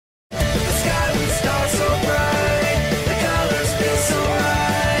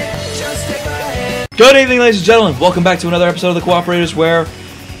Good evening, ladies and gentlemen. Welcome back to another episode of The Cooperators, where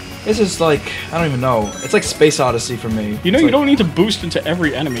this is like, I don't even know. It's like Space Odyssey for me. You know, you don't need to boost into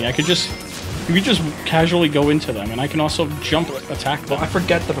every enemy. You could just casually go into them, and I can also jump attack them. I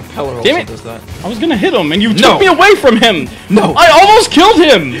forget the propeller also does that. I was gonna hit him, and you took me away from him! No! I almost killed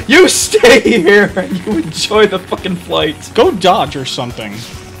him! You stay here, and you enjoy the fucking flight. Go dodge or something.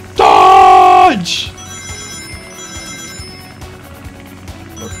 Dodge!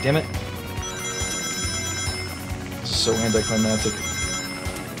 Oh, damn it. This is so anticlimactic.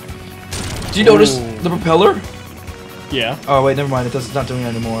 Do you notice the propeller? Yeah. Oh wait, never mind. It's not doing it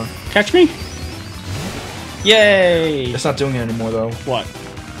anymore. Catch me? Yay! It's not doing it anymore though. What?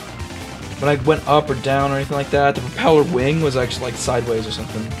 When I went up or down or anything like that, the propeller wing was actually like sideways or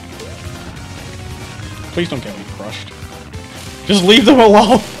something. Please don't get me crushed. Just leave them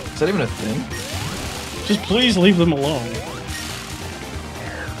alone. Is that even a thing? Just please leave them alone.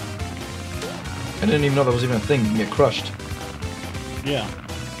 I didn't even know that was even a thing. You can get crushed. Yeah.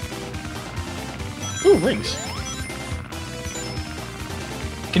 Ooh, rings.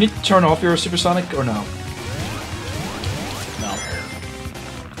 Can you turn off your supersonic or no? No.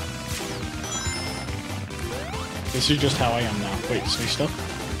 This is just how I am now. Wait, space stuff?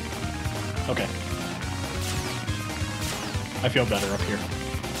 Okay. I feel better up here.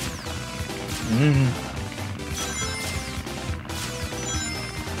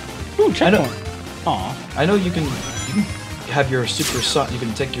 Ooh, checkpoint. Aw. I know you can have your you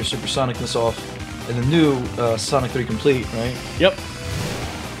can take your supersonicness off in the new Sonic 3 Complete, right? Yep.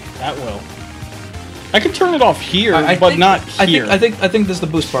 That will. I can turn it off here, but not here. I think this is the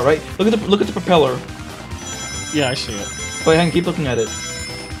boost part, right? Look at the propeller. Yeah, I see it. Wait, hang on, keep looking at it.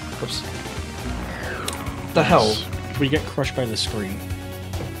 Oops. The hell? We get crushed by the screen.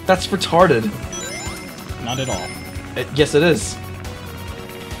 That's retarded. Not at all. Yes, it is.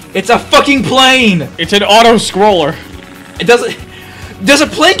 It's a fucking plane! It's an auto-scroller. It doesn't... Does a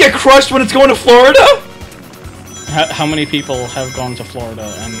plane get crushed when it's going to Florida? How many people have gone to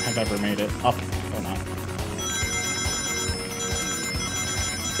Florida and have ever made it up or not?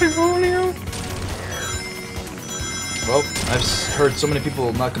 Well, I've heard so many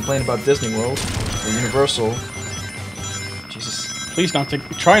people not complain about Disney World or Universal. Jesus. Please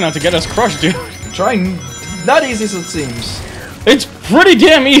try not to get us crushed, dude. I'm trying. Not easy as it seems. It's pretty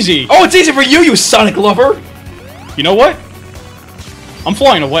damn easy. Oh, it's easy for you, you Sonic lover. You know what? I'm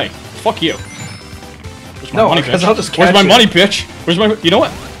flying away. Fuck you. Where's my money, bitch? I'll just catch Where's my money, bitch? Where's my... You know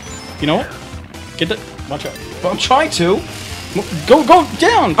what? You know what? Get the... Watch out. Well, I'm trying to. Go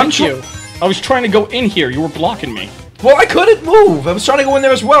down, thank you. I was trying to go in here. You were blocking me. Well, I couldn't move. I was trying to go in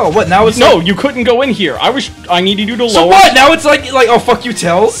there as well. What, now it's No, you couldn't go in here. I needed you to lower... So what? Now it's like, oh, fuck you,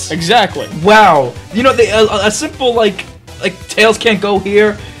 Tails? Exactly. Wow. You know, a simple, like, Tails can't go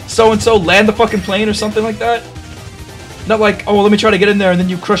here, so-and-so, land the fucking plane or something like that? Not like, oh, let me try to get in there and then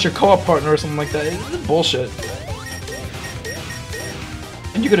you crush your co-op partner or something like that. It's bullshit.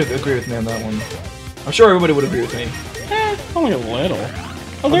 And you could agree with me on that one. I'm sure everybody would agree with me. Only a little.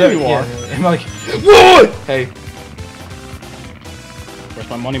 Oh, there you are. Yeah. I'm like, what? Hey. Where's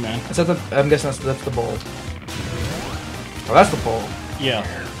my money, man? Is that I'm guessing that's the ball. Oh, that's the ball. Yeah.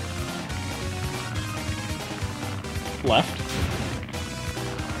 Left.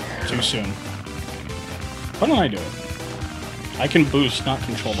 Too soon. Why don't I do it? I can boost, not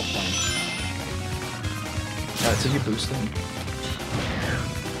control the plane. Alright, so you boosting.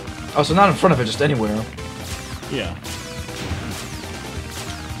 Oh, so not in front of it, just anywhere. Yeah.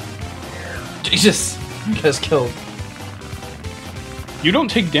 Jesus! You guys killed. You don't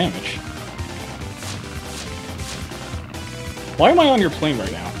take damage. Why am I on your plane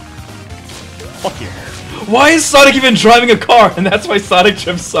right now? Fuck you. Why is Sonic even driving a car? And that's why Sonic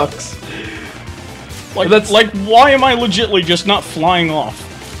Trip sucks. Like, why am I legitly just not flying off?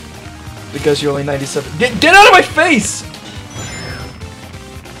 Because you're only 97. Get out of my face!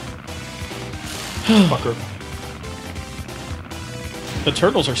 Fucker. The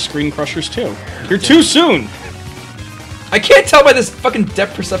turtles are screen crushers too. You're too soon! I can't tell by this fucking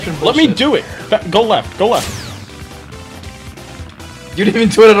depth perception bullshit. Let me do it! Go left, go left. You didn't even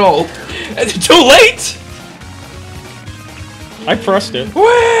do it at all. It's too late! I pressed it.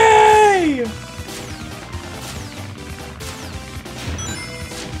 Way!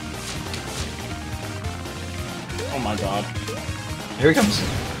 Oh my god. Here he comes.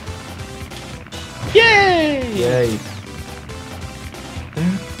 Yay! Yay.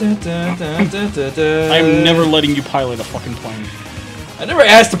 I'm never letting you pilot a fucking plane. I never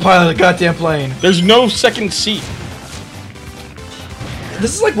asked to pilot a goddamn plane. There's no second seat.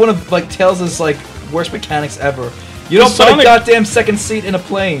 This is like one of Tails' worst mechanics ever. You don't put a goddamn second seat in a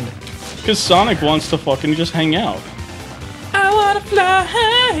plane. Because Sonic wants to fucking just hang out. I wanna fly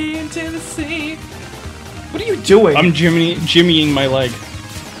high into the sea. What are you doing? I'm jimmying my leg.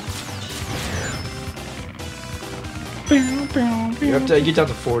 You have to get down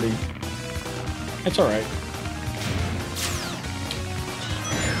to 40. It's alright.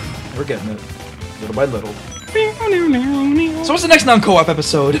 We're getting it. Little by little. So what's the next non-co-op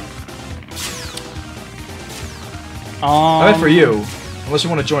episode? Not for you. Unless you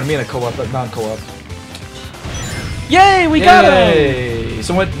want to join me in a co-op, but non-co-op. Yay, we got it!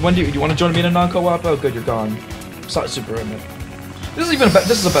 So when do you want to join me in a non-co-op? Oh good, you're gone. Super in it. This is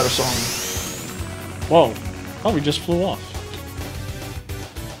this is a better song. Whoa. Oh, we just flew off.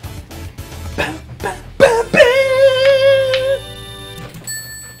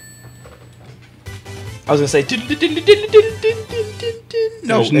 I was gonna say.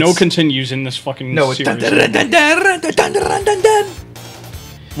 No, there's no continues in this fucking series.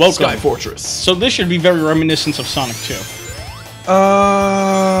 Welcome. Sky Fortress. So this should be very reminiscent of Sonic 2.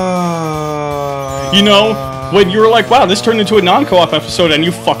 You know, when you were like, wow, this turned into a non-co-op episode, and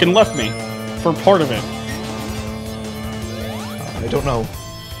you fucking left me for part of it. I don't know.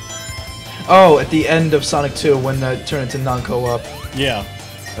 Oh, at the end of Sonic 2 when it turned into non-co-op. Yeah.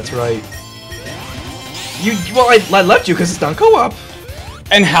 That's right. Well, I left you because it's non-co-op.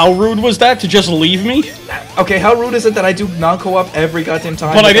 And how rude was that to just leave me? Okay, how rude is it that I do non-co-op every goddamn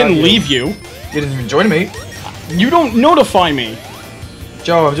time? But I didn't leave you. You didn't even join me. You don't notify me.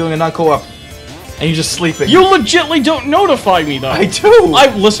 Joe, I'm doing a non-co-op. And you're just sleeping. You legitly don't notify me, though. I do!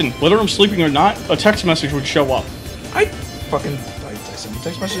 Listen, whether I'm sleeping or not, a text message would show up. I send you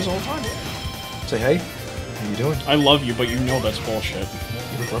text messages all the time. Say, hey, how you doing? I love you, but you know that's bullshit.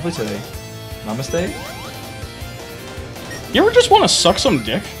 You look lovely today. Namaste? You ever just want to suck some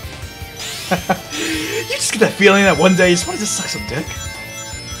dick? You just get that feeling that one day you just want to suck some dick.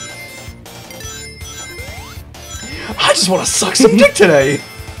 I just want to suck some dick today.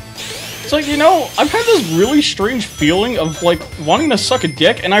 It's like, you know, I've had this really strange feeling of, like, wanting to suck a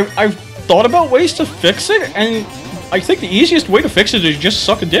dick, and I've thought about ways to fix it, and I think the easiest way to fix it is just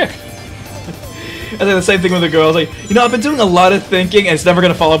suck a dick. And then the same thing with the girls, like, you know, I've been doing a lot of thinking, and it's never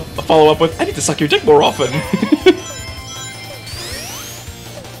gonna follow up with, I need to suck your dick more often.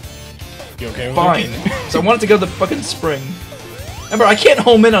 You okay with Fine. that? So I wanted to go to the fucking spring. Remember, I can't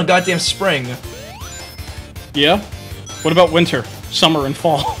home in on goddamn spring. Yeah? What about winter, summer, and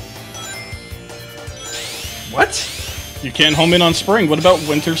fall? What? You can't home in on spring. What about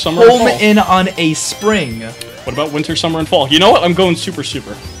winter, summer, and fall? Home in on a spring. What about winter, summer, and fall? You know what? I'm going super.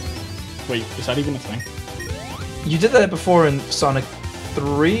 Wait, is that even a thing? You did that before in Sonic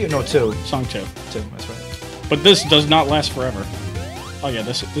 3? No, 2. Song 2. 2, that's right. But this does not last forever. Oh yeah,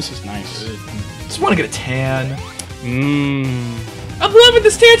 this is nice. Just want to get a tan. Mmm. I'm loving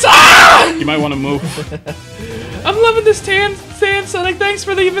this tan. Ah! You might want to move. I'm loving this tan, Sonic. Thanks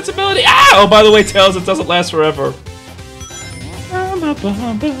for the invincibility. Ah! Oh, by the way, Tails, it doesn't last forever.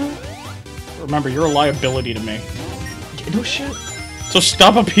 Remember, you're a liability to me. No shit. So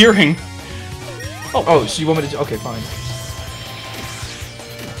stop appearing. Oh, so you want me to? Okay, fine.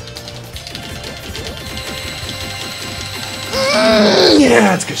 Yeah,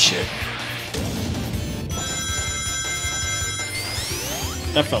 that's good shit.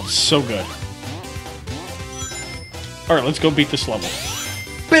 That felt so good. Alright, let's go beat this level.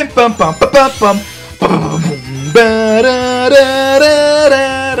 Bim bum bum ba bum bum. Bum ba da da da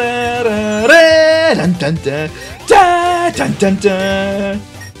da da da dun dun dun da dun dun dun.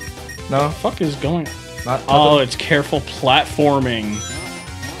 No, What the fuck is going on? not Oh, nothing. it's careful platforming.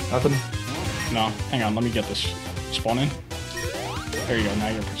 Nothing. No, hang on, let me get this. Spawn in. There you go, now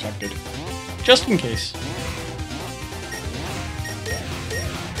you're protected. Just in case.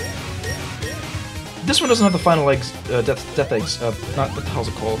 This one doesn't have the final eggs, death eggs. Not what the hell's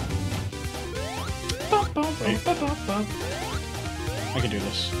it called? Wait. I can do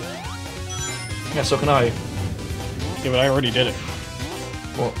this. Yeah, so can I. Yeah, but I already did it.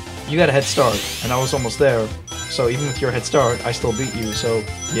 Well, you got a head start, and I was almost there. So even with your head start, I still beat you. So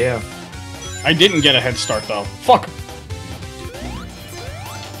yeah. I didn't get a head start though. Fuck.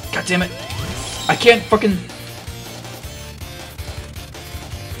 God damn it! I can't fucking.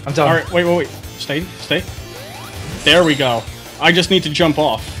 I'm done. Alright, wait. Stay. There we go. I just need to jump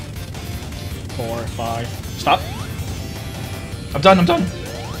off. 4, 5. Stop. I'm done.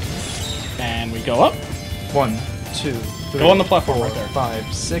 And we go up. 1, 2, 3. Go on the platform 4, right there.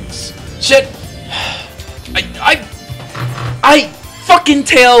 5, 6. Shit! I fucking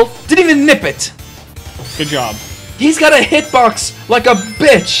tail didn't even nip it. Good job. He's got a hitbox like a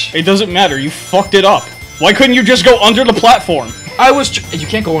bitch. It doesn't matter. You fucked it up. Why couldn't you just go under the platform? You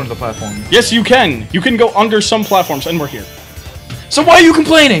can't go under the platform. Yes, you can. You can go under some platforms, and we're here. So why are you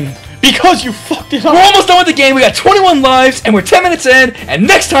complaining? Because you fucked it up. We're almost done with the game. We got 21 lives, and we're 10 minutes in. And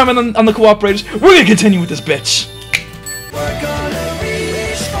next time on the cooperators, we're gonna continue with this bitch. We're gonna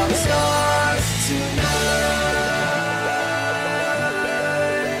reach for the stars tonight.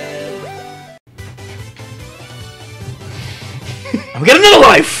 And we got another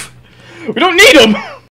life. We don't need him.